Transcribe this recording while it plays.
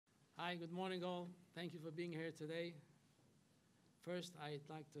Hi, good morning all. Thank you for being here today. First, I'd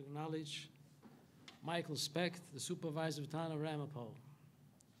like to acknowledge Michael Specht, the supervisor of the town of Ramapo,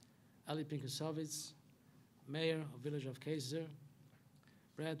 Ali Pinkasovitz, mayor of village of Kaiser,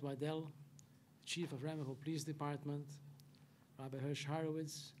 Brad Waddell, chief of Ramapo Police Department, Rabbi Hirsch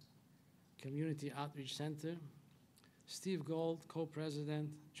Horowitz, Community Outreach Center, Steve Gold,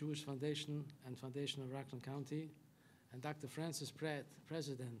 co-president, Jewish Foundation and Foundation of Rockland County, and Dr. Francis Pratt,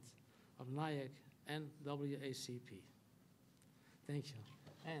 president of NIAC and WACP. Thank you.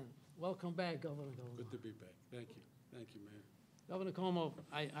 And welcome back, Governor Cuomo. Good to be back. Thank you. Thank you, Mayor. Governor Cuomo,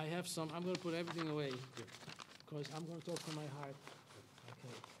 I have some, I'm going to put everything away because I'm going to talk from my heart.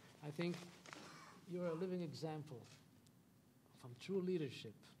 Okay. I think you're a living example from true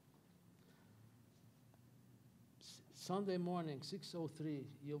leadership. Sunday morning, 6:03,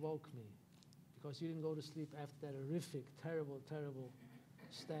 you woke me because you didn't go to sleep after that horrific, terrible, terrible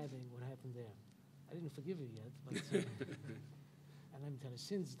stabbing, what happened there. I didn't forgive you yet, but and let me tell you,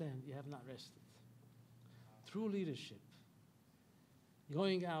 since then, you have not rested. True leadership,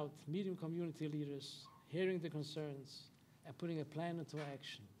 going out, meeting community leaders, hearing the concerns, and putting a plan into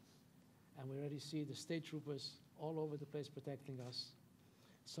action. And we already see the state troopers all over the place protecting us,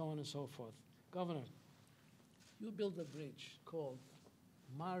 so on and so forth. Governor, you built a bridge called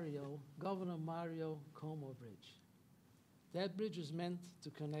Governor Mario Cuomo Bridge. That bridge is meant to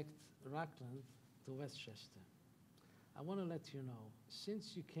connect Rockland to Westchester. I want to let you know,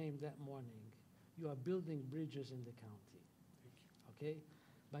 since you came that morning, you are building bridges in the county. Thank you. Okay?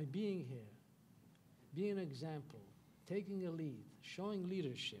 By being here, being an example, taking a lead, showing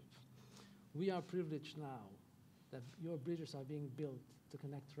leadership, we are privileged now that your bridges are being built to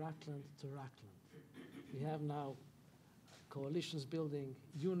connect Rockland to Rockland. We have now coalitions building,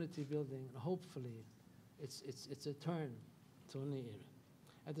 unity building, and hopefully it's a turn to a new era.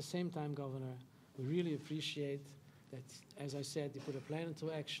 At the same time, Governor, we really appreciate that, as I said, you put a plan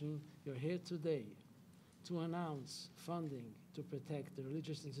into action. You're here today to announce funding to protect the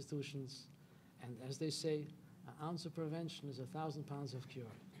religious institutions. And as they say, an ounce of prevention is 1,000 pounds of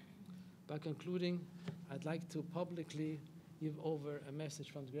cure. By concluding, I'd like to publicly give over a message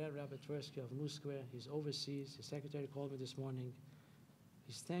from the Grand Rabbi Tversky of New Square. He's overseas. His secretary called me this morning.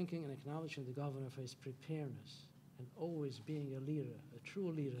 He's thanking and acknowledging the governor for his preparedness and always being a leader, a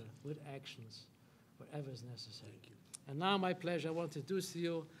true leader with actions wherever is necessary. Thank you. And now, my pleasure, I want to introduce to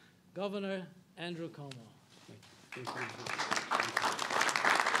you Governor Andrew Cuomo. Thank you.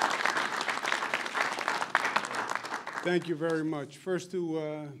 Thank you very much. First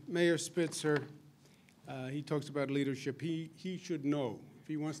to Mayor Spitzer. He talks about leadership. He should know. If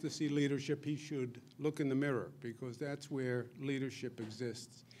he wants to see leadership, he should look in the mirror because that's where leadership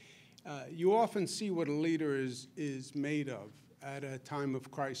exists. You often see what a leader is made of at a time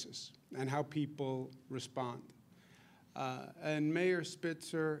of crisis and how people respond. And Mayor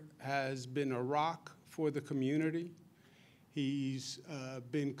Spitzer has been a rock for the community. He's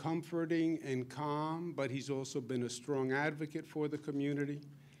been comforting and calm, but he's also been a strong advocate for the community.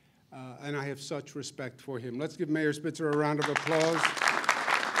 And I have such respect for him. Let's give Mayor Spitzer a round of applause.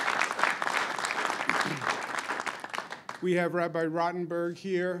 We have Rabbi Rottenberg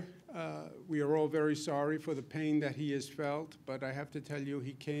here. We are all very sorry for the pain that he has felt, but I have to tell you,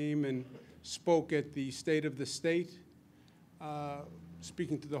 he came and spoke at the State of the State,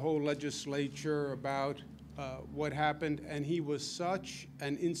 speaking to the whole legislature about what happened, and he was such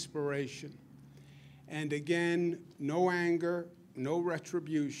an inspiration. And again, no anger, no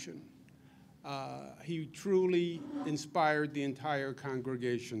retribution. He truly inspired the entire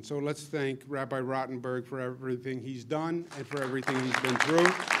congregation. So let's thank Rabbi Rottenberg for everything he's done and for everything he's been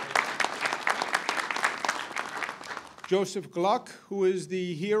through. Joseph Gluck, who is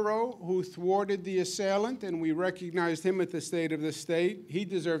the hero who thwarted the assailant, and we recognized him at the State of the State. He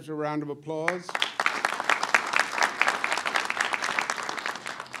deserves a round of applause.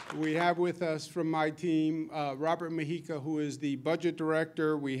 We have with us from my team Robert Mahika, who is the budget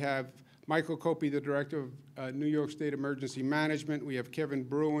director. We have Michael Copey, the director of New York State Emergency Management. We have Kevin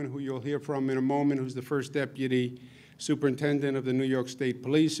Bruin, who you'll hear from in a moment, who's the first deputy superintendent of the New York State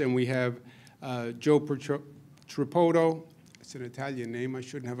Police. And we have Joe Tripotto. It's an Italian name. I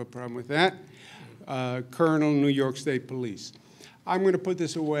shouldn't have a problem with that. Colonel, New York State Police. I'm going to put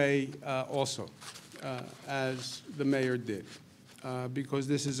this away also, as the mayor did. Because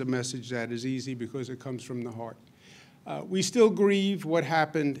this is a message that is easy because it comes from the heart. We still grieve what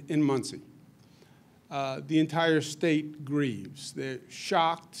happened in Monsey. The entire state grieves. They're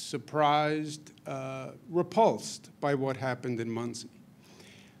shocked, surprised, repulsed by what happened in Monsey.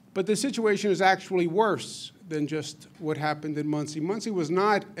 But the situation is actually worse than just what happened in Monsey. Monsey was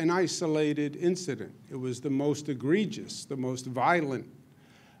not an isolated incident. It was the most egregious, the most violent,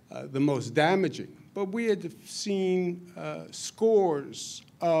 the most damaging. But we had seen scores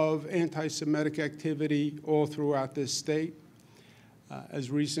of anti-Semitic activity all throughout this state,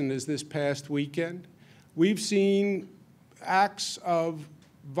 as recent as this past weekend. We've seen acts of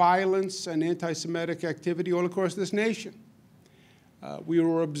violence and anti-Semitic activity all across this nation. We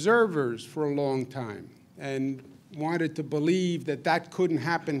were observers for a long time and wanted to believe that that couldn't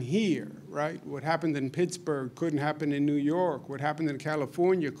happen here, right? What happened in Pittsburgh couldn't happen in New York. What happened in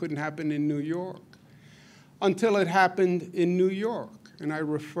California couldn't happen in New York, until it happened in New York. And I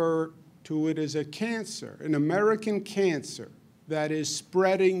refer to it as a cancer, an American cancer that is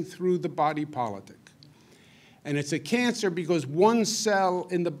spreading through the body politic. And it's a cancer because one cell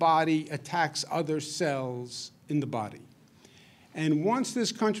in the body attacks other cells in the body. And once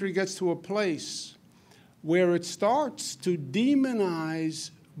this country gets to a place where it starts to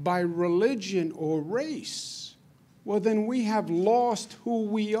demonize by religion or race, well, then we have lost who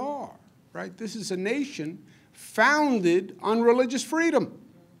we are, right? This is a nation founded on religious freedom.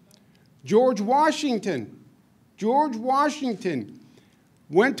 George Washington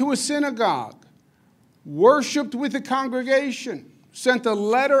went to a synagogue, worshiped with the congregation, sent a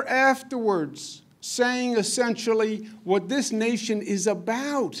letter afterwards saying essentially what this nation is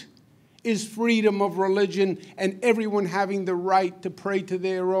about is freedom of religion and everyone having the right to pray to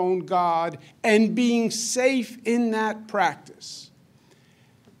their own God and being safe in that practice.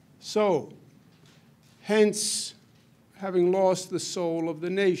 So, hence, having lost the soul of the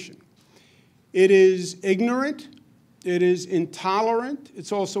nation. It is ignorant, it is intolerant,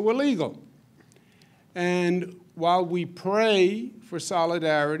 it's also illegal. And while we pray for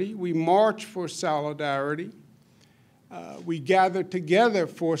solidarity, we march for solidarity, we gather together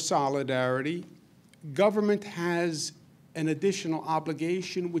for solidarity, government has an additional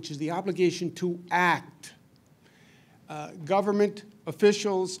obligation, which is the obligation to act. Government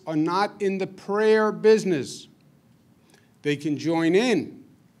officials are not in the prayer business. They can join in,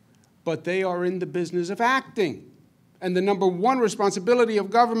 but they are in the business of acting. And the number one responsibility of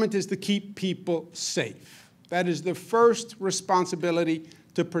government is to keep people safe. That is the first responsibility,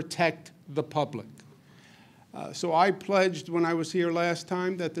 to protect the public. So I pledged when I was here last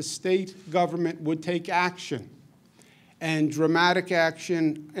time that the state government would take action, and dramatic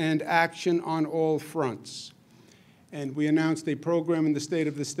action, and action on all fronts. And we announced a program in the state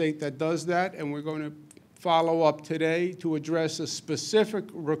of the state that does that, and we're going to follow up today to address a specific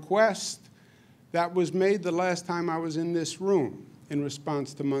request that was made the last time I was in this room in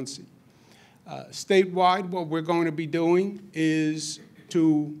response to Monsey. Statewide, what we're going to be doing is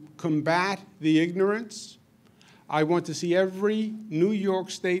to combat the ignorance. I want to see every New York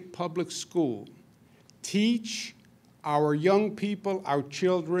State public school teach our young people, our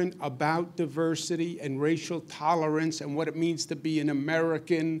children, about diversity and racial tolerance and what it means to be an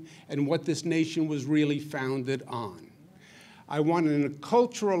American and what this nation was really founded on. I want a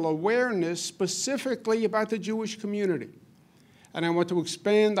cultural awareness specifically about the Jewish community. And I want to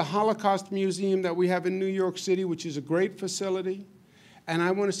expand the Holocaust Museum that we have in New York City, which is a great facility. And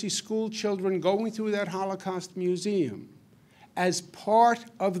I want to see school children going through that Holocaust Museum as part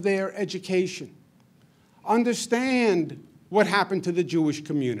of their education. Understand what happened to the Jewish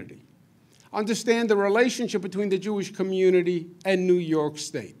community. Understand the relationship between the Jewish community and New York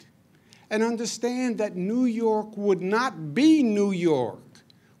State. And understand that New York would not be New York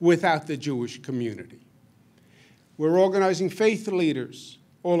without the Jewish community. We're organizing faith leaders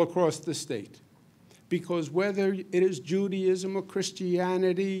all across the state, because whether it is Judaism or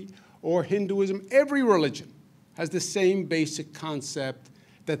Christianity or Hinduism, every religion has the same basic concept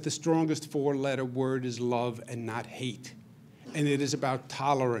that the strongest four-letter word is love and not hate. And it is about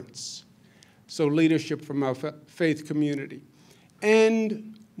tolerance. So leadership from our faith community.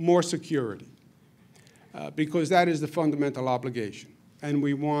 And more security, because that is the fundamental obligation. And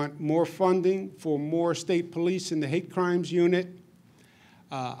we want more funding for more state police in the hate crimes unit.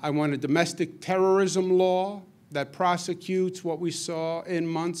 I want a domestic terrorism law that prosecutes what we saw in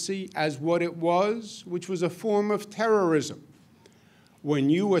Monsey as what it was, which was a form of terrorism. When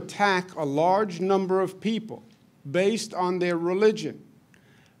you attack a large number of people based on their religion,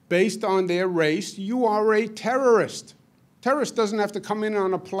 based on their race, you are a terrorist. Terrorist doesn't have to come in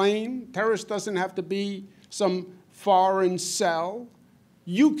on a plane. Terrorist doesn't have to be some foreign cell.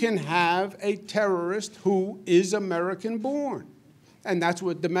 You can have a terrorist who is American-born. And that's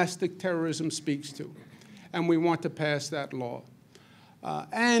what domestic terrorism speaks to. And we want to pass that law.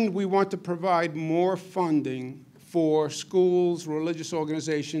 And we want to provide more funding for schools, religious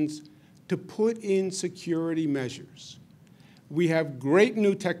organizations to put in security measures. We have great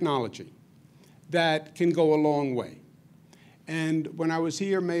new technology that can go a long way. And when I was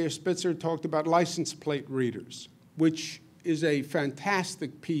here, Mayor Spitzer talked about license plate readers, which is a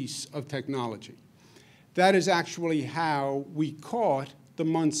fantastic piece of technology. That is actually how we caught the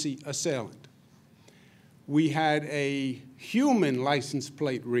Monsey assailant. We had a human license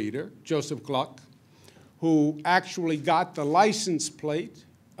plate reader, Joseph Gluck, who actually got the license plate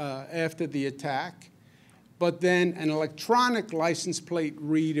after the attack, but then an electronic license plate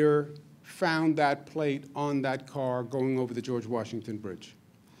reader found that plate on that car going over the George Washington Bridge.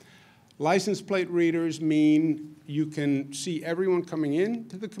 License plate readers mean you can see everyone coming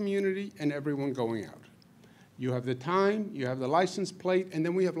into the community and everyone going out. You have the time, you have the license plate, and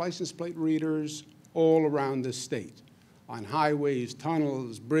then we have license plate readers all around the state, on highways,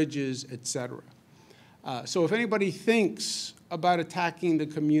 tunnels, bridges, et cetera. So if anybody thinks about attacking the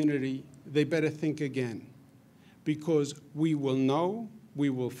community, they better think again, because we will know, we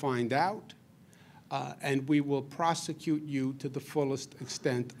will find out, and we will prosecute you to the fullest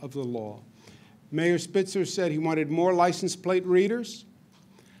extent of the law. Mayor Spitzer said he wanted more license plate readers.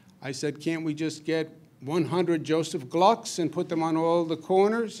 I said, can't we just get 100 Joseph Glucks and put them on all the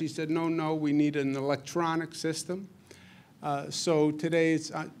corners? He said, no, we need an electronic system. So today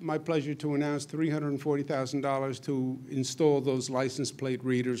it's my pleasure to announce $340,000 to install those license plate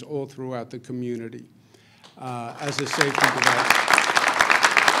readers all throughout the community as a safety device.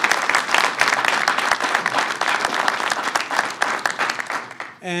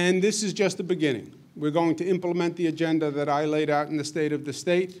 And this is just the beginning. We're going to implement the agenda that I laid out in the State of the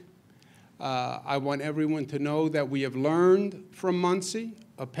State. I want everyone to know that we have learned from Monsey,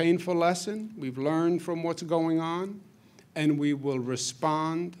 a painful lesson. We've learned from what's going on, and we will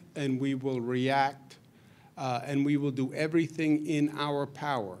respond, and we will react, and we will do everything in our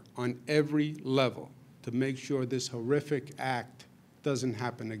power on every level to make sure this horrific act doesn't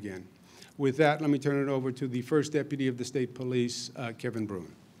happen again. With that, let me turn it over to the First Deputy of the State Police, Kevin Bruin.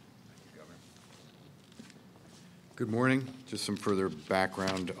 Thank you, Governor. Good morning. Just some further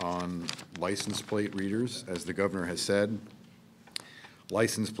background on license plate readers. As the Governor has said,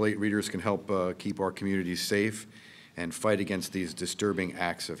 license plate readers can help keep our communities safe and fight against these disturbing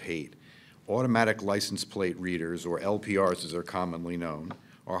acts of hate. Automatic license plate readers, or LPRs as they're commonly known,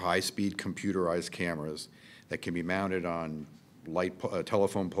 are high-speed computerized cameras that can be mounted on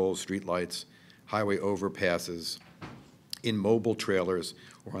telephone poles, street lights, highway overpasses, in mobile trailers,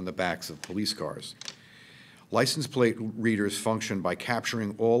 or on the backs of police cars. License plate readers function by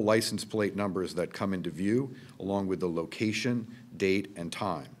capturing all license plate numbers that come into view, along with the location, date, and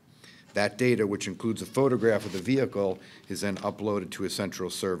time. That data, which includes a photograph of the vehicle, is then uploaded to a central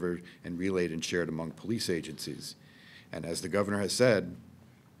server and relayed and shared among police agencies. And as the Governor has said,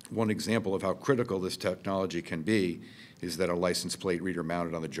 one example of how critical this technology can be is that a license plate reader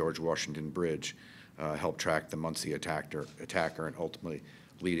mounted on the George Washington Bridge helped track the Monsey attacker and ultimately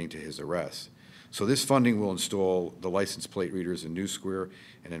leading to his arrest. So this funding will install the license plate readers in New Square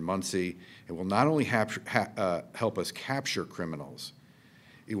and in Monsey. It will not only help us capture criminals,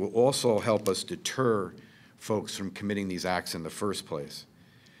 it will also help us deter folks from committing these acts in the first place.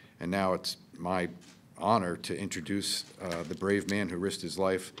 And now it's my honor to introduce the brave man who risked his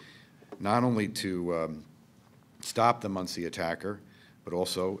life not only to stop the Monsey attacker, but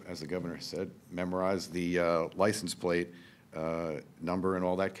also, as the Governor said, memorize the license plate number and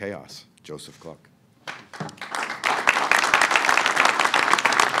all that chaos. Joseph Gluck.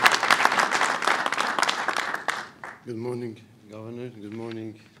 Good morning, Governor. Good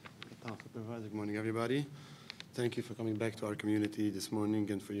morning, Supervisor. Good morning, everybody. Thank you for coming back to our community this morning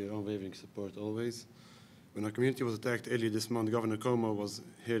and for your unwavering support always. When our community was attacked earlier this month, Governor Cuomo was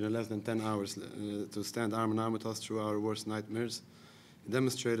here in less than 10 hours to stand arm in arm with us through our worst nightmares. He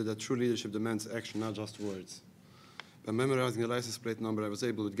demonstrated that true leadership demands action, not just words. By memorizing the license plate number, I was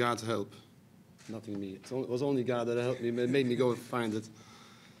able, with God's help, nothing me, it was only God that helped me, made me go find it,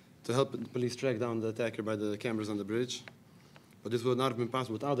 to help the police track down the attacker by the cameras on the bridge. But this would not have been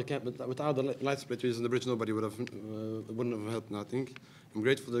possible. Without the license plate readers on the bridge, nobody wouldn't have helped nothing. I'm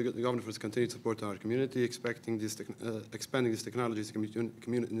grateful to the Governor for his continued support to our community, expanding these technologies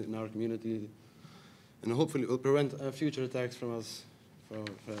in our community, and hopefully it will prevent future attacks from us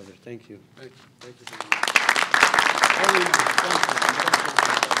forever. Thank you. Thank you so much. Very nice.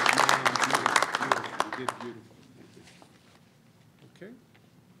 Thank you. You did beautiful.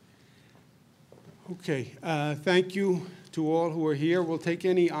 Okay. Thank you to all who are here. We'll take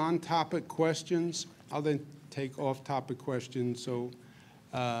any on-topic questions. I'll then take off-topic questions. So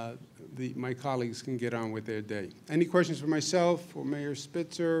my colleagues can get on with their day. Any questions for myself or Mayor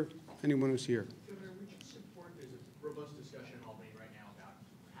Spitzer, anyone who's here? Governor, would you support, there's a robust discussion in Albany right now about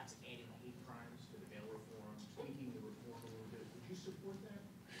perhaps adding hate crimes to the bail reform, tweaking the reform a little bit. Would you support that?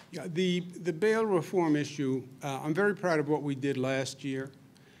 Yeah, the bail reform issue, I'm very proud of what we did last year,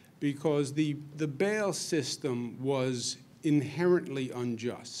 because the bail system was inherently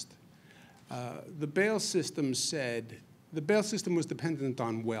unjust. The bail system was dependent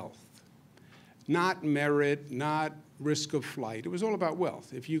on wealth, not merit, not risk of flight. It was all about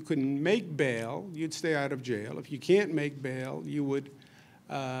wealth. If you can make bail, you'd stay out of jail. If you can't make bail, you would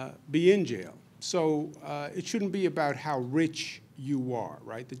be in jail. So it shouldn't be about how rich you are,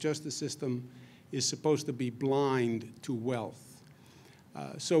 right? The justice system is supposed to be blind to wealth.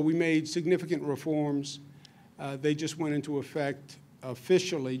 So we made significant reforms. They just went into effect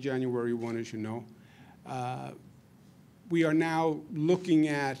officially January 1, as you know. We are now looking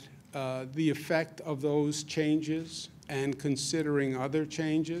at the effect of those changes and considering other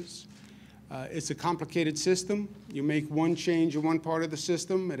changes. It's a complicated system. You make one change in one part of the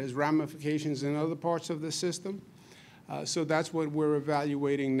system, it has ramifications in other parts of the system. So that's what we're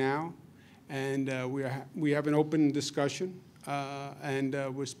evaluating now. And we have an open discussion, and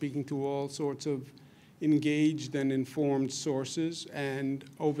we're speaking to all sorts of engaged and informed sources. And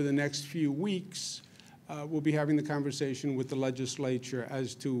over the next few weeks, we'll be having the conversation with the legislature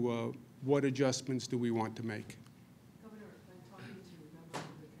as to what adjustments do we want to make. Governor, I'm talking to members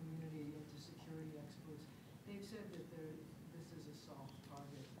of the community and to security experts. They've said that this is a soft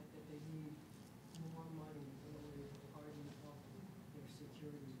target, that they need more money in order to harden up their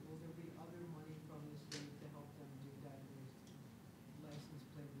security. Will there be other money from the state to help them do that with license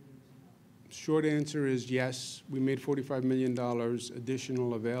plate readers? Short answer is yes. We made $45 million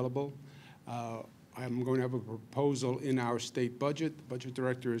additional available. I'm going to have a proposal in our state budget. The budget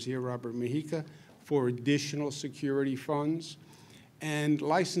director is here, Robert Mejica, for additional security funds. And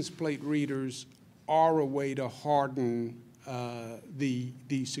license plate readers are a way to harden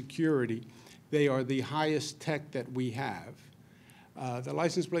the security. They are the highest tech that we have. The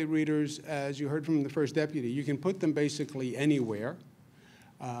license plate readers, as you heard from the first deputy, you can put them basically anywhere.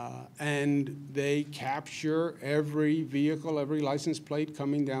 And they capture every vehicle, every license plate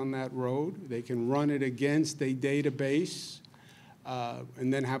coming down that road. They can run it against a database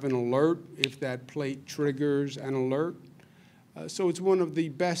and then have an alert if that plate triggers an alert. So it's one of the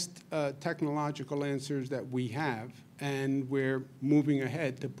best technological answers that we have, and we're moving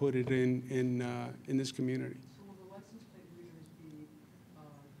ahead to put it in this community. So will the license plate readers be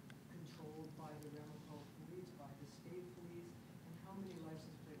controlled by the Ramapo police, by the state police? And how many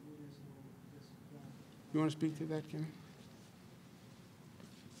license plate readers will this run? You want to speak to that, Kenny?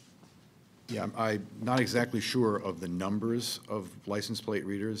 Yeah, I'm not exactly sure of the numbers of license plate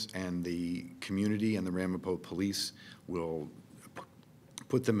readers, and the community and the Ramapo police will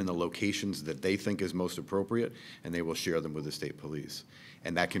put them in the locations that they think is most appropriate, and they will share them with the state police.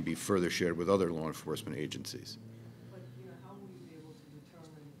 And that can be further shared with other law enforcement agencies. But, how will you be able to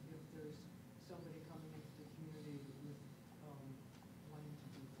determine if there's somebody coming into the community with wanting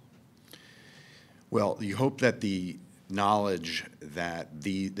to do that? Well, you hope that the knowledge that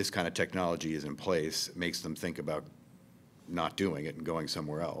this kind of technology is in place makes them think about not doing it and going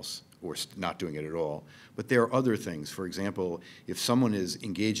somewhere else, or not doing it at all. But there are other things. For example, if someone is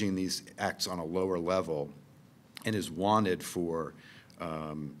engaging in these acts on a lower level and is wanted for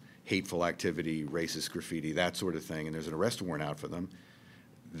hateful activity, racist graffiti, that sort of thing, and there's an arrest warrant out for them,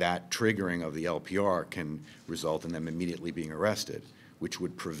 that triggering of the LPR can result in them immediately being arrested, which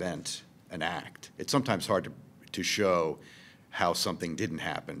would prevent an act. It's sometimes hard to show how something didn't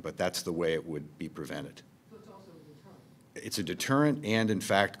happen, but that's the way it would be prevented. So it's also a deterrent? It's a deterrent, and in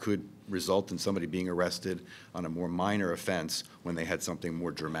fact could result in somebody being arrested on a more minor offense when they had something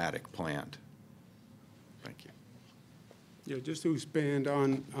more dramatic planned. Thank you. Yeah, just to expand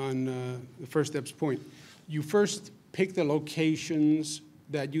on the First Step's point, you first pick the locations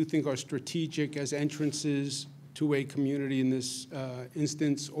that you think are strategic as entrances to a community in this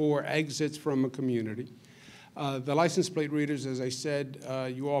instance, or exits from a community. The license plate readers, as I said,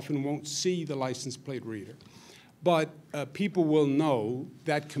 you often won't see the license plate reader. But people will know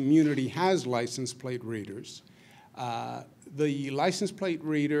that community has license plate readers. The license plate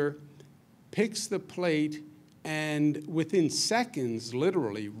reader picks the plate and within seconds,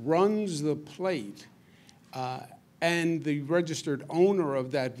 literally, runs the plate and the registered owner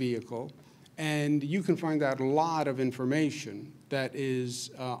of that vehicle, and you can find out a lot of information that is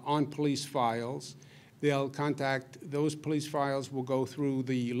on police files. They'll contact, those police files will go through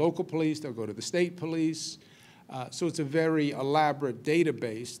the local police, they'll go to the state police. So it's a very elaborate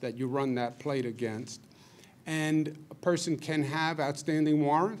database that you run that plate against. And a person can have outstanding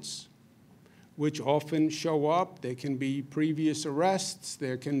warrants, which often show up. There can be previous arrests.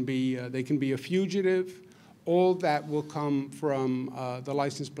 They can be a fugitive. All that will come from the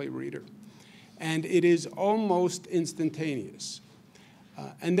license plate reader. And it is almost instantaneous.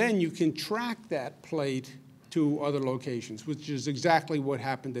 And then you can track that plate to other locations, which is exactly what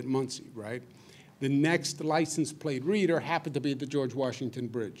happened at Monsey, right? The next license plate reader happened to be at the George Washington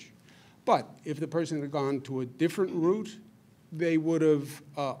Bridge. But if the person had gone to a different route, they would have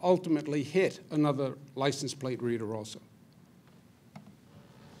ultimately hit another license plate reader also.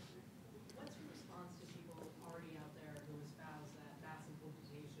 What's your response to people already out there who espouse that mass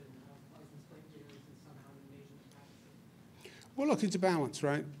implementation of license plate readers is somehow an invasion of privacy? Well, look, it's a balance,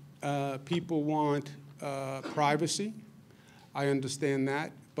 right? People want privacy. I understand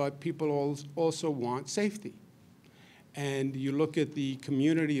that. But people also want safety. And you look at the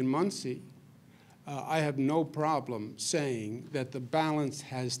community in Monsey, I have no problem saying that the balance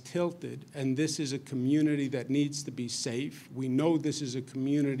has tilted, and this is a community that needs to be safe. We know this is a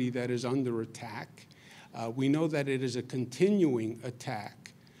community that is under attack. We know that it is a continuing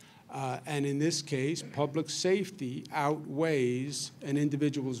attack. And in this case, public safety outweighs an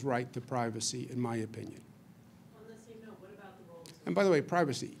individual's right to privacy, in my opinion. And by the way,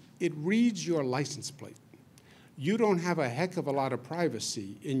 privacy, it reads your license plate. You don't have a heck of a lot of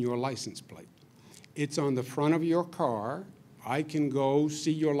privacy in your license plate. It's on the front of your car. I can go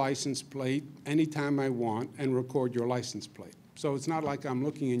see your license plate anytime I want and record your license plate. So it's not like I'm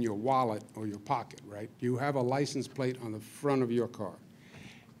looking in your wallet or your pocket, right? You have a license plate on the front of your car.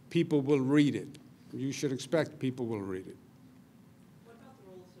 People will read it. You should expect people will read it.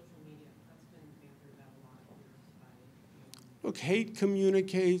 Look, hate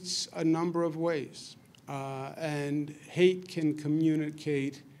communicates a number of ways, and hate can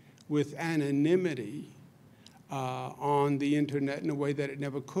communicate with anonymity on the internet in a way that it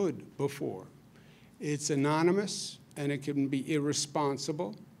never could before. It's anonymous, and it can be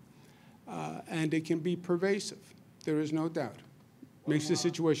irresponsible, and it can be pervasive. There is no doubt. Makes the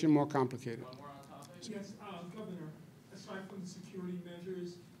situation more complicated. Yes, Governor, aside from the security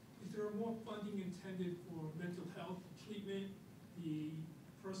measures, is there more funding intended for mental health treatment? The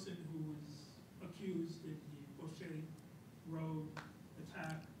person who was accused in the Boucher Road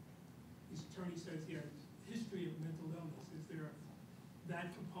attack, his attorney says he has a history of mental illness. Is there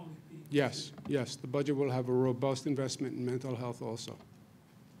that component being Yes, yes. The budget will have a robust investment in mental health also.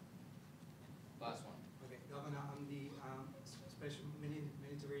 Last one. Okay, Governor, I'm the special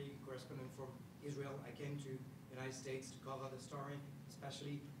military correspondent from Israel. I came to the United States to cover the story,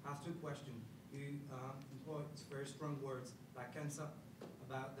 especially after question. You employed very strong words like cancer,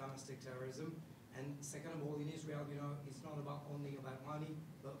 about domestic terrorism, and second of all, in Israel, you know, it's not only about money,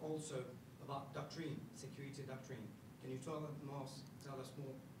 but also about doctrine, security doctrine. Can you tell us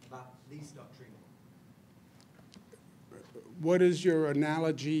more about this doctrine? What is your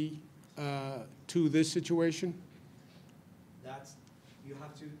analogy to this situation? That's you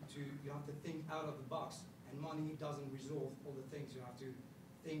have to think out of the box, and money doesn't resolve all the things. You have to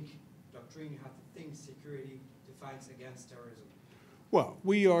think doctrine. You have to think security to fight against terrorism. Well,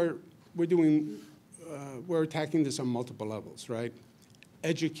 we're attacking this on multiple levels, right?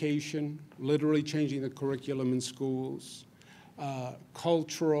 Education, literally changing the curriculum in schools,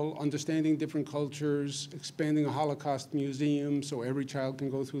 cultural, understanding different cultures, expanding a Holocaust museum so every child can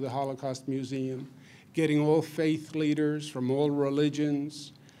go through the Holocaust museum, getting all faith leaders from all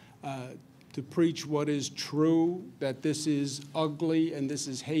religions to preach what is true, that this is ugly and this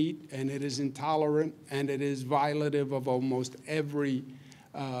is hate and it is intolerant and it is violative of almost every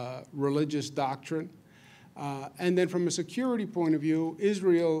religious doctrine. And then from a security point of view,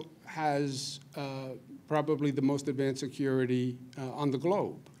 Israel has probably the most advanced security on the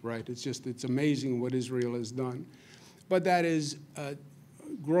globe, right? It's amazing what Israel has done. But that is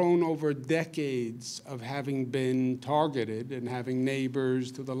grown over decades of having been targeted and having neighbors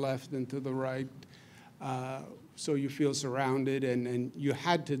to the left and to the right. So you feel surrounded, and you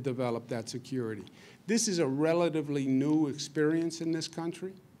had to develop that security. This is a relatively new experience in this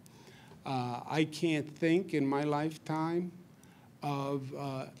country. I can't think in my lifetime of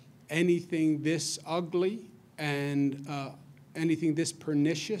anything this ugly and anything this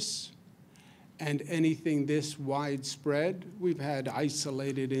pernicious and anything this widespread. We've had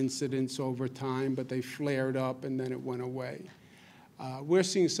isolated incidents over time, but they flared up and then it went away. We're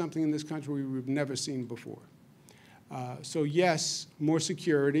seeing something in this country we've never seen before. So yes, more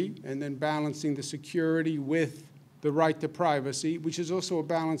security, and then balancing the security with the right to privacy, which is also a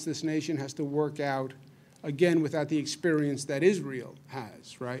balance this nation has to work out again, without the experience that Israel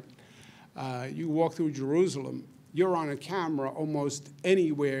has, right? You walk through Jerusalem, you're on a camera almost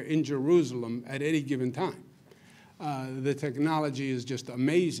anywhere in Jerusalem at any given time. The technology is just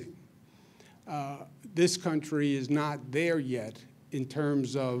amazing. This country is not there yet in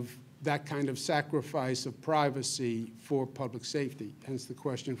terms of that kind of sacrifice of privacy for public safety, hence the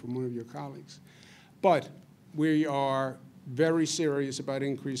question from one of your colleagues. But we are very serious about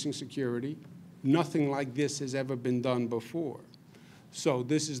increasing security. Nothing like this has ever been done before. So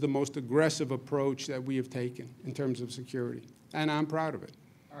this is the most aggressive approach that we have taken in terms of security, and I'm proud of it.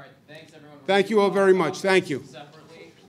 All right, thanks everyone. Thank you all very much. Thank you. Separate.